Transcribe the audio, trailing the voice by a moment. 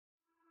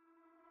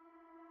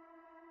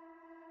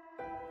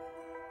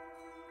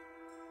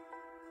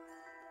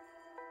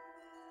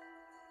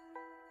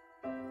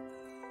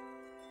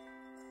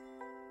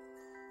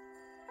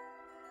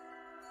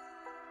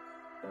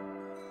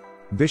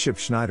Bishop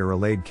Schneider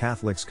allayed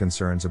Catholics'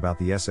 concerns about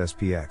the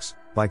SSPX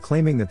by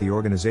claiming that the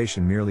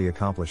organization merely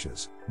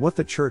accomplishes what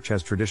the Church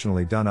has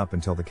traditionally done up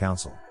until the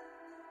Council,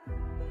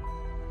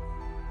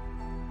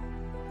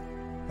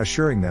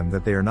 assuring them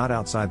that they are not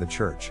outside the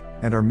Church,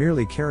 and are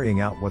merely carrying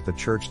out what the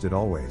Church did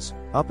always,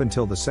 up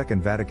until the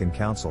Second Vatican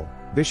Council.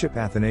 Bishop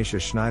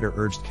Athanasius Schneider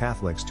urged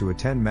Catholics to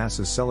attend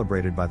Masses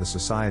celebrated by the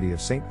Society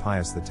of St.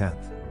 Pius X.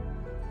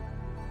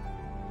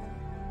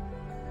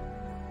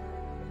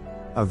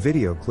 A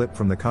video clip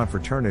from the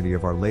Confraternity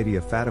of Our Lady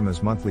of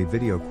Fatima's monthly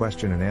video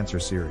question and answer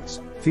series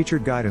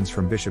featured guidance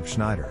from Bishop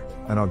Schneider,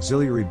 an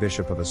auxiliary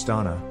bishop of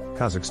Astana,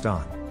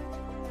 Kazakhstan.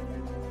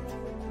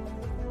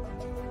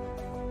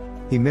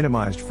 He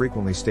minimized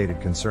frequently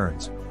stated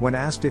concerns when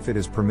asked if it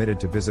is permitted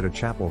to visit a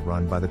chapel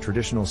run by the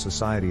Traditional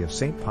Society of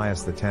St.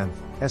 Pius X,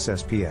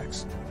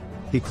 SSPX.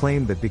 He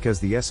claimed that because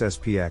the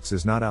SSPX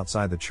is not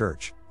outside the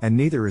Church, and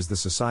neither is the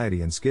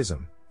society in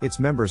schism, its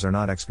members are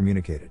not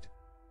excommunicated.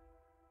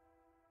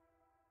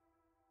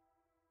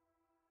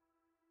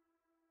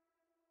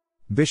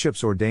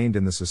 Bishops ordained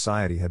in the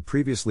society had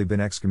previously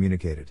been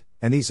excommunicated,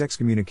 and these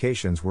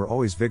excommunications were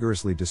always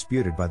vigorously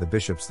disputed by the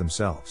bishops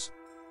themselves.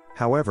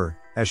 However,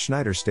 as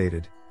Schneider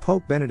stated,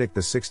 Pope Benedict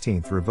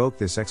XVI revoked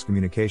this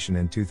excommunication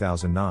in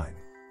 2009.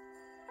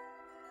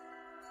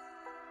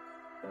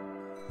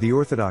 The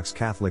Orthodox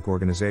Catholic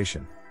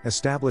organization,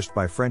 established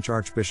by French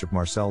Archbishop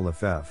Marcel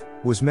Lefebvre,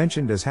 was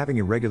mentioned as having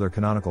irregular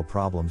canonical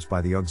problems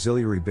by the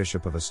auxiliary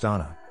bishop of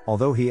Astana,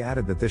 although he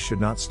added that this should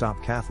not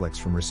stop Catholics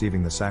from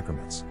receiving the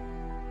sacraments.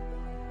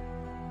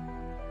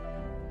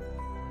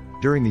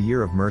 During the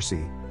Year of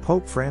Mercy,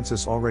 Pope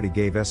Francis already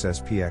gave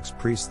SSPX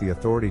priests the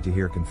authority to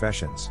hear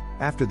confessions.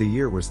 After the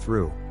year was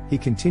through, he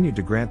continued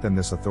to grant them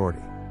this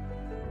authority.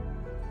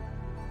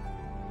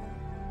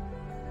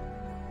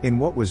 In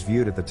what was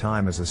viewed at the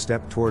time as a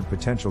step toward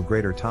potential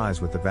greater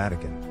ties with the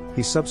Vatican,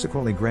 he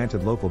subsequently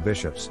granted local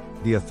bishops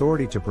the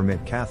authority to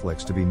permit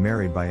Catholics to be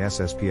married by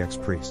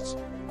SSPX priests.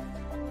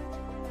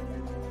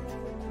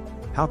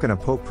 How can a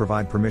pope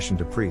provide permission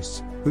to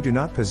priests who do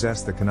not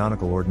possess the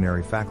canonical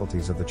ordinary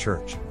faculties of the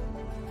Church?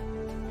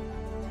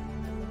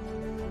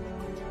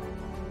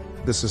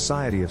 The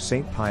Society of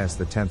St. Pius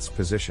X's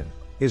position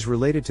is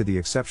related to the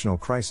exceptional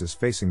crisis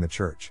facing the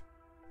Church.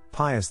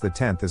 Pius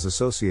X is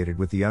associated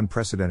with the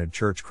unprecedented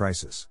Church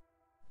crisis.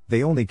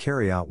 They only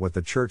carry out what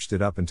the Church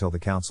did up until the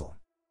Council.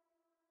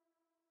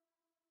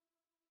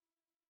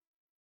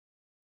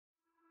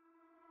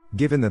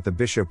 Given that the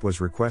bishop was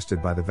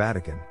requested by the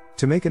Vatican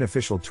to make an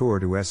official tour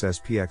to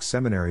SSPX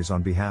seminaries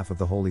on behalf of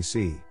the Holy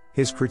See,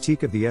 his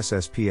critique of the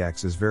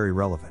SSPX is very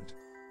relevant.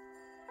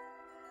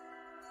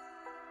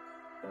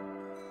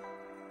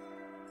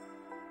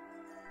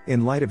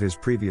 In light of his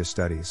previous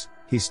studies,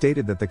 he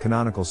stated that the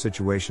canonical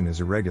situation is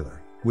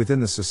irregular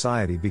within the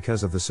society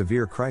because of the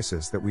severe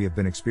crisis that we have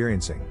been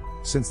experiencing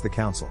since the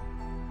Council.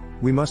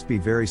 We must be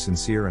very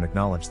sincere and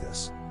acknowledge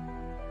this.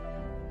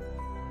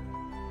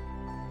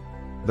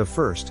 The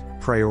first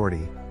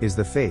priority is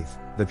the faith,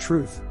 the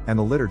truth, and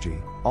the liturgy,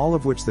 all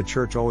of which the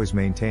Church always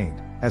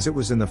maintained, as it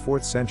was in the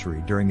 4th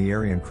century during the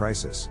Arian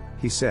crisis,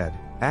 he said,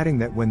 adding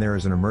that when there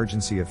is an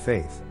emergency of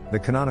faith, the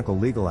canonical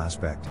legal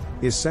aspect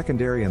is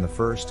secondary and the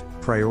first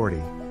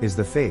priority is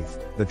the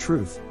faith, the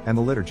truth, and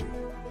the liturgy.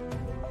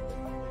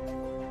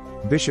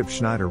 Bishop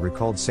Schneider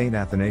recalled St.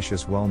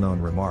 Athanasius' well-known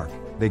remark,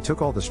 "They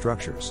took all the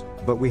structures,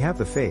 but we have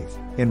the faith,"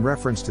 in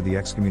reference to the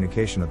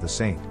excommunication of the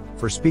saint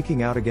for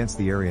speaking out against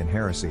the Arian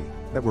heresy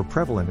that were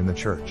prevalent in the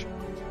Church.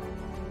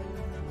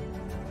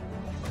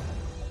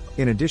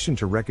 In addition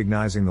to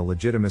recognizing the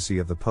legitimacy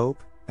of the Pope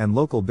and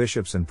local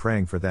bishops and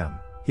praying for them,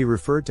 he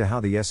referred to how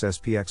the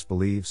SSPX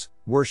believes,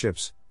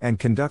 worships, and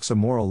conducts a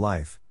moral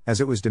life,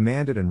 as it was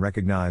demanded and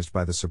recognized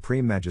by the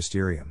Supreme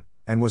Magisterium,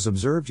 and was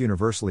observed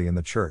universally in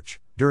the Church,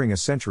 during a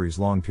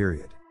centuries-long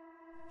period.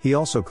 He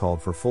also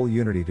called for full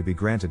unity to be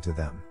granted to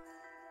them.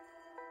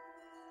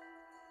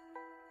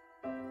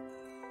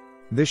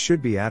 This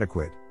should be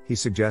adequate, he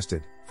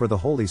suggested, for the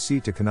Holy See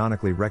to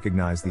canonically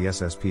recognize the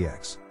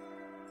SSPX.